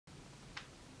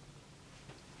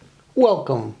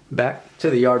Welcome back to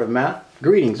the Art of Math.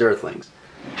 Greetings, Earthlings.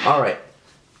 Alright,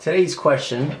 today's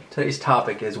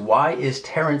topic is, why is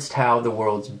Terrence Tao the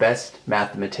world's best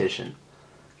mathematician?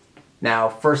 Now,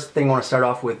 first thing I want to start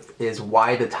off with is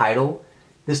why the title.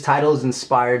 This title is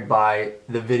inspired by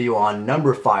the video on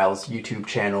Numberphile's YouTube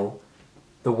channel,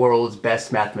 The World's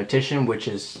Best Mathematician, which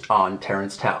is on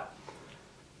Terrence Tao.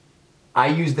 I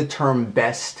use the term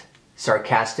best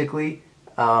sarcastically,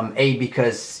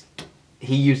 because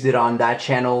he used it on that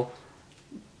channel,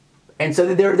 and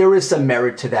so there is some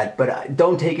merit to that, but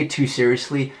don't take it too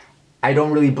seriously. I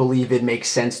don't really believe it makes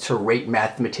sense to rate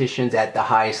mathematicians at the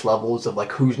highest levels of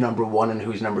like who's number one and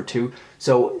who's number two.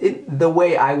 So the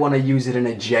way I want to use it in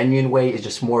a genuine way is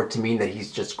just more to mean that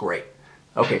he's just great.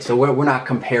 Okay, so we're not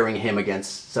comparing him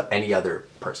against any other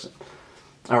person.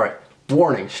 All right,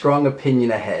 warning, strong opinion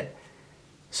ahead.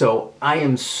 So I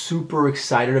am super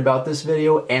excited about this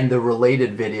video and the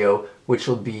related video, which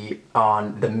will be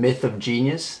on the myth of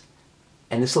genius.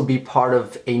 And this will be part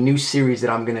of a new series that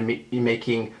I'm going to be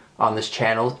making on this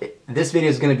channel. This video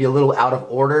is going to be a little out of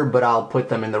order, but I'll put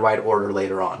them in the right order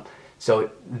later on.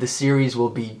 So the series will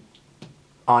be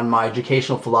on my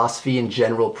educational philosophy and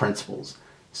general principles.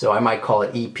 So I might call it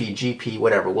EP, GP,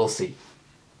 whatever, we'll see.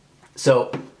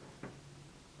 So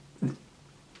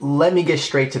let me get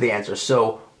straight to the answer.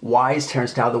 So why is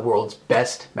Terrence Tao the world's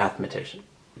best mathematician?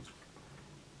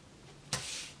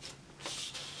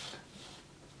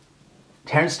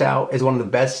 Terrence Tao is one of the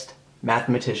best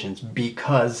mathematicians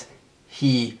because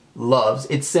he loves,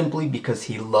 it's simply because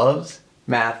he loves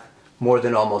math more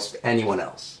than almost anyone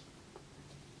else.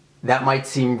 That might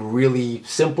seem really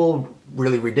simple,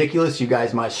 really ridiculous. You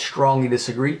guys might strongly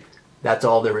disagree. That's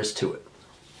all there is to it.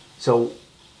 So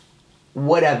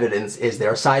what evidence is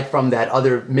there aside from that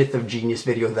other myth of genius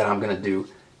video that I'm going to do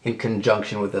in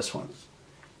conjunction with this one?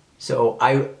 So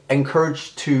I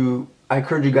encourage you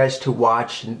guys to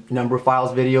watch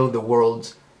Numberphile's video, The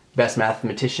World's Best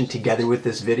Mathematician, together with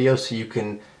this video so you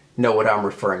can know what I'm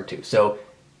referring to. So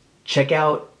check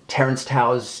out Terrence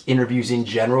Tao's interviews in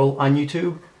general on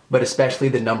YouTube, but especially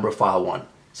the Numberphile one.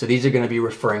 So these are going to be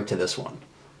referring to this one.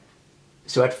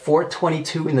 So at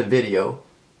 4:22 in the video,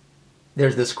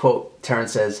 there's this quote.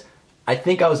 Terrence says, "I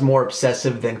think I was more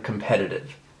obsessive than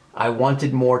competitive. I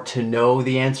wanted more to know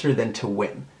the answer than to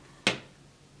win."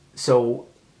 So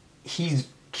he's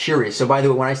curious. So by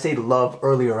the way, when I say love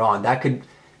earlier on,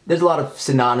 there's a lot of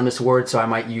synonymous words, so I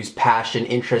might use passion,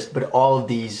 interest, but all of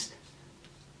these,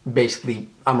 basically,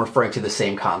 I'm referring to the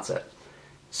same concept.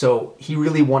 So he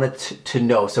really wanted to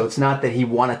know. So it's not that he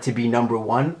wanted to be number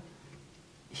one,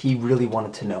 he really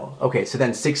wanted to know. Okay, so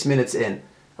then 6 minutes in,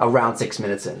 around 6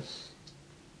 minutes in,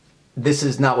 this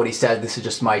is not what he said, this is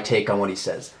just my take on what he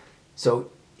says. So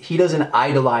he doesn't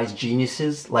idolize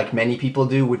geniuses like many people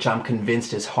do, which I'm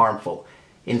convinced is harmful.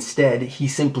 Instead, he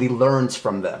simply learns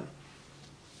from them.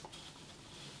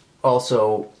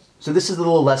 Also, so this is a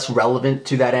little less relevant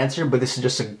to that answer, but this is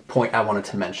just a point I wanted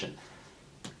to mention.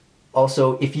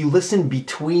 Also, if you listen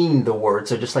between the words,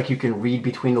 so just like you can read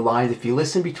between the lines, if you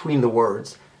listen between the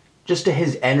words, just to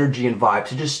his energy and vibe,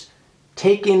 so just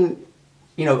take in,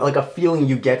 like a feeling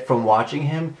you get from watching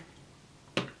him,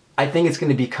 I think it's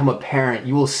going to become apparent.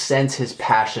 You will sense his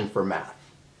passion for math.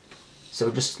 So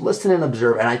just listen and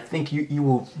observe, and I think you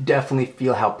will definitely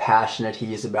feel how passionate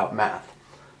he is about math.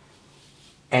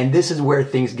 And this is where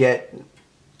things get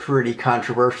pretty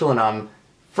controversial, and I'm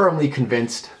firmly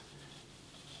convinced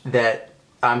that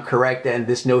I'm correct and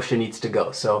this notion needs to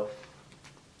go. So,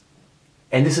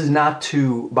 and this is not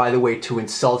to, by the way, to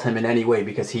insult him in any way,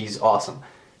 because he's awesome.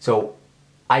 So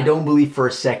I don't believe for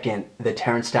a second that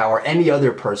Terrence Tao or any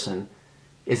other person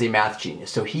is a math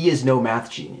genius. So he is no math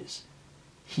genius.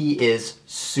 He is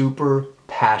super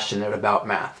passionate about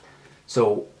math.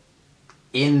 So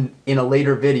in a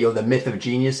later video, The Myth of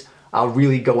Genius, I'll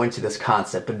really go into this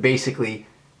concept. But basically,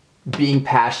 being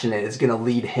passionate is going to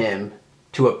lead him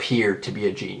to appear to be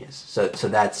a genius. So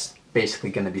that's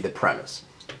basically going to be the premise.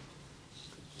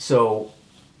 So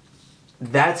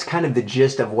that's kind of the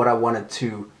gist of what I wanted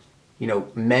to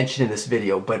mention in this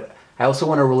video, but I also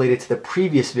want to relate it to the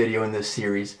previous video in this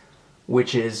series,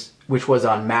 which was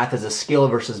on math as a skill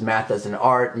versus math as an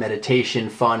art, meditation,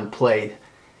 fun, play.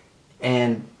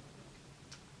 And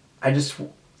I just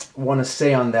want to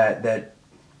say on that,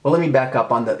 well, let me back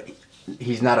up on the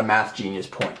he's not a math genius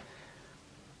point.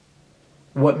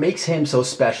 What makes him so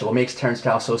special, what makes Terrence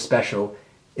Tao so special,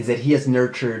 is that he has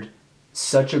nurtured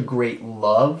such a great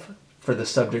love for the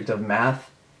subject of math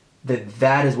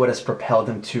that is what has propelled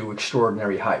him to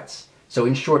extraordinary heights. So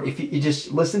in short, if you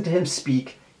just listen to him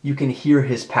speak, you can hear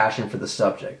his passion for the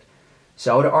subject.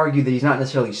 So I would argue that he's not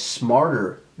necessarily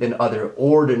smarter than other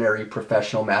ordinary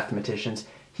professional mathematicians.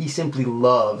 He simply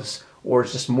loves or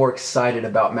is just more excited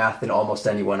about math than almost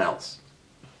anyone else.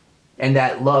 And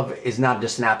that love is not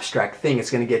just an abstract thing,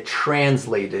 it's going to get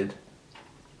translated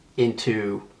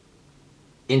into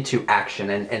action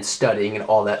and studying and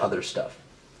all that other stuff.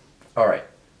 All right.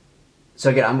 So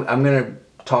again, I'm going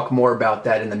to talk more about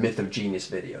that in the Myth of Genius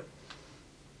video.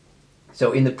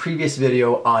 So in the previous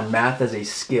video on math as a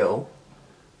skill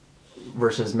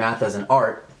versus math as an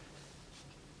art,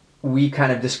 we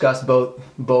kind of discussed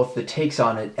both the takes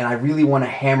on it, and I really want to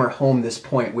hammer home this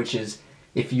point, which is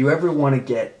if you ever want to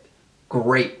get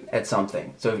great at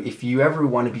something, so if you ever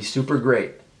want to be super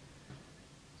great,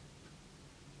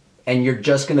 and you're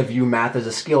just going to view math as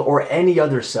a skill or any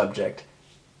other subject,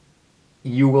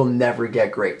 you will never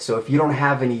get great. So if you don't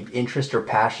have any interest or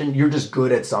passion, you're just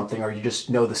good at something or you just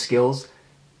know the skills,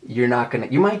 you're not going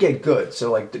to, you might get good.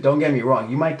 So like, don't get me wrong,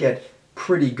 you might get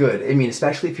pretty good. I mean,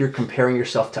 especially if you're comparing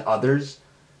yourself to others,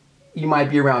 you might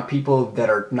be around people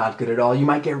that are not good at all. You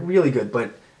might get really good.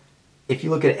 But if you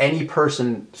look at any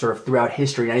person sort of throughout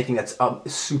history and anything that's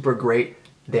super great,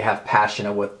 they have passion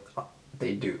at what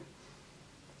they do.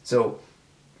 So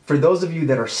for those of you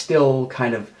that are still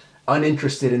kind of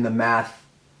uninterested in the math,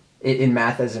 in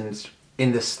math as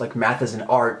in this like math as an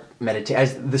art,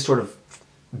 as this sort of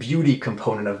beauty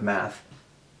component of math,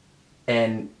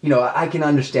 and you know, I can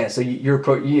understand. So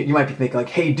you might be thinking like,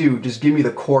 hey dude, just give me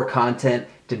the core content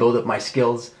to build up my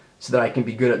skills so that I can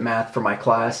be good at math for my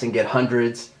class and get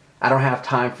hundreds. I don't have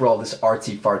time for all this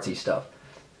artsy fartsy stuff.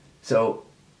 So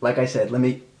like I said,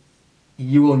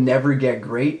 you will never get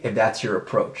great if that's your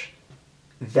approach.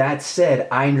 That said,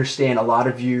 I understand a lot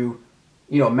of you,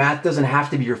 math doesn't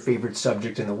have to be your favorite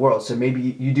subject in the world. So maybe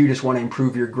you do just want to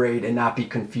improve your grade and not be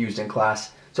confused in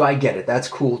class. So I get it. That's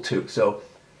cool too. So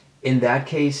in that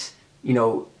case,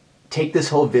 take this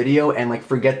whole video and like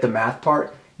forget the math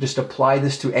part. Just apply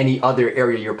this to any other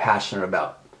area you're passionate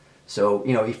about. So,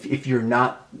 if you're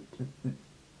not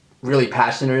really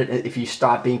passionate, if you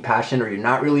stop being passionate or you're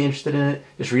not really interested in it,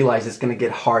 just realize it's going to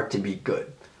get hard to be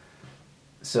good.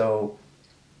 So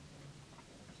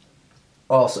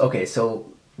also, okay,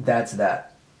 so that's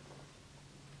that.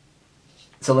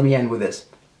 So let me end with this.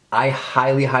 I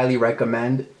highly, highly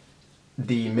recommend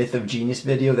the Myth of Genius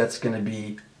video that's going to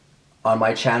be on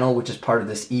my channel, which is part of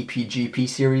this EPGP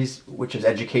series, which is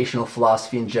Educational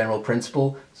Philosophy and General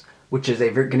Principles, which is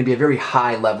going to be a very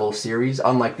high level series,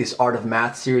 unlike this Art of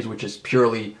Math series, which is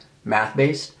purely math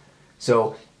based.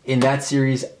 So in that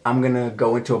series, I'm going to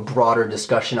go into a broader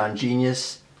discussion on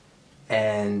genius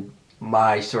and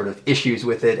my sort of issues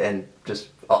with it and just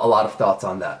a lot of thoughts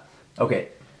on that. Okay,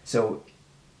 so,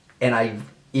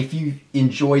 if you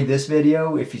enjoyed this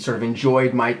video, if you sort of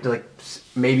enjoyed my,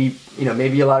 maybe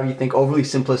a lot of you think overly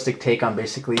simplistic take on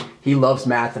basically he loves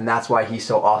math and that's why he's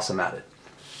so awesome at it.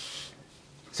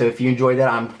 So if you enjoyed that,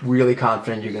 I'm really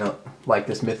confident you're gonna like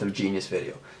this Myth of Genius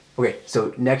video. Okay,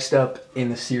 so next up in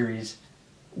the series,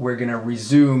 we're gonna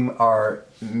resume our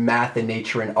Math and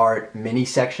Nature and Art mini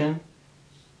section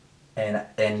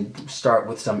and start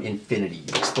with some infinity,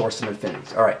 explore some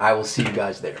infinities. All right, I will see you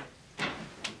guys there.